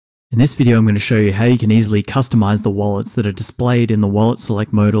In this video, I'm going to show you how you can easily customize the wallets that are displayed in the wallet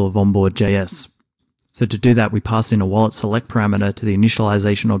select modal of Onboard.js. So to do that, we pass in a wallet select parameter to the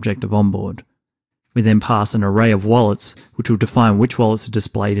initialization object of Onboard. We then pass an array of wallets, which will define which wallets are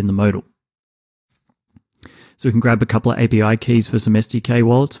displayed in the modal. So we can grab a couple of API keys for some SDK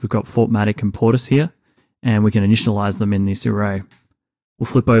wallets. We've got Fortmatic and Portis here, and we can initialize them in this array. We'll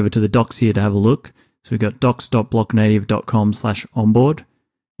flip over to the docs here to have a look. So we've got docs.blocknative.com/onboard.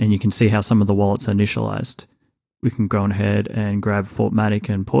 And you can see how some of the wallets are initialized. We can go ahead and grab Fortmatic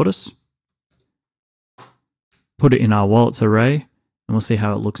and Portis, put it in our wallets array, and we'll see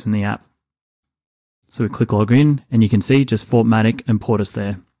how it looks in the app. So we click login, and you can see just Fortmatic and Portis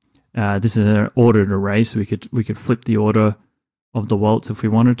there. This is an ordered array, so we could flip the order of the wallets if we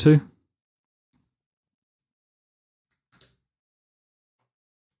wanted to.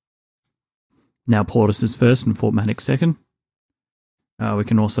 Now Portis is first and Fortmatic second. We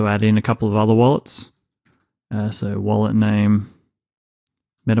can also add in a couple of other wallets. So wallet name,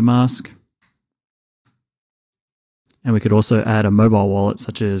 MetaMask. And we could also add a mobile wallet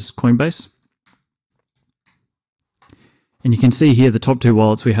such as Coinbase. And you can see here the top two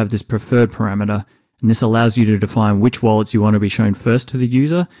wallets, we have this preferred parameter. And this allows you to define which wallets you want to be shown first to the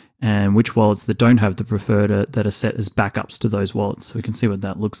user and which wallets that don't have the preferred that are set as backups to those wallets. So we can see what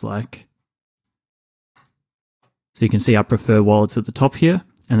that looks like. So you can see our preferred wallets at the top here,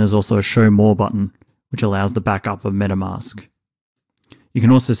 and there's also a show more button, which allows the backup of MetaMask. You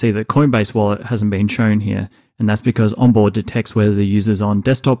can also see that Coinbase wallet hasn't been shown here, and that's because Onboard detects whether the user's on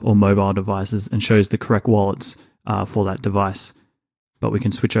desktop or mobile devices and shows the correct wallets for that device. But we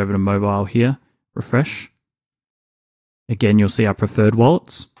can switch over to mobile here, refresh. Again, you'll see our preferred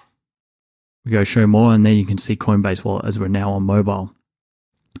wallets. We go show more, and then you can see Coinbase wallet as we're now on mobile.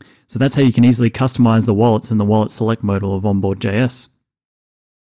 So that's how you can easily customize the wallets in the wallet select modal of Onboard.js.